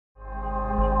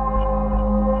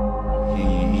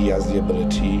the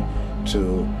ability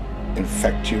to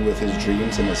infect you with his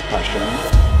dreams and his passion.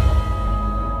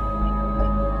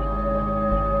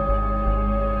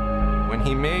 When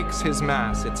he makes his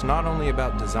mask, it's not only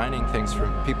about designing things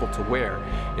for people to wear,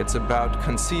 it's about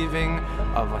conceiving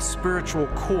of a spiritual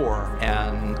core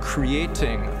and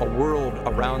creating a world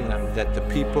around them that the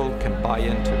people can buy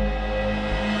into.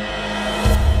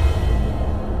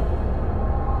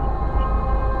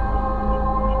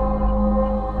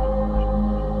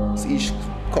 Each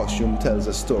costume tells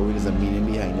a story, there's a meaning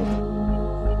behind it.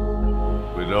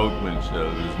 Without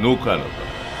Minshall, there's no carnival.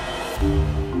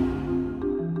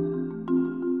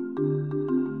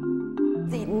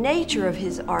 The nature of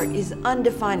his art is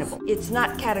undefinable. It's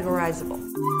not categorizable.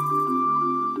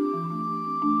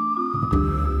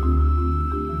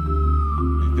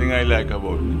 The thing I like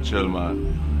about Minshall,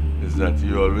 man, is that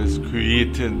you're always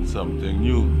creating something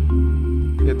new.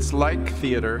 It's like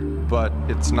theater, but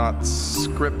it's not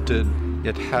scripted.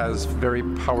 It has very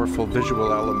powerful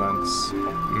visual elements.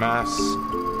 Mass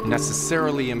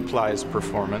necessarily implies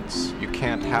performance. You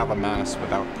can't have a mass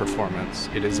without performance.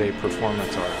 It is a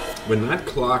performance art. When that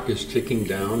clock is ticking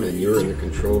down and you're in the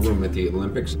control room at the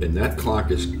Olympics, and that clock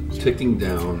is ticking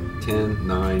down 10,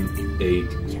 9,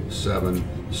 8,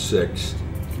 7, 6,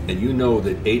 and you know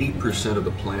that 80% of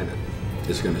the planet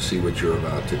is going to see what you're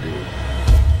about to do.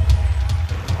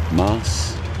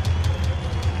 Mass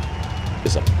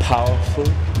is a powerful,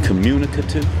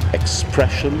 communicative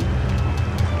expression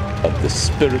of the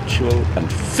spiritual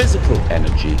and physical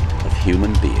energy of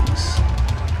human beings.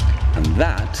 And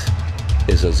that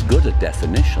is as good a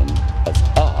definition of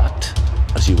art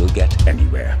as you will get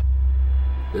anywhere.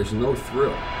 There's no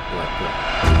thrill like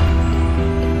that.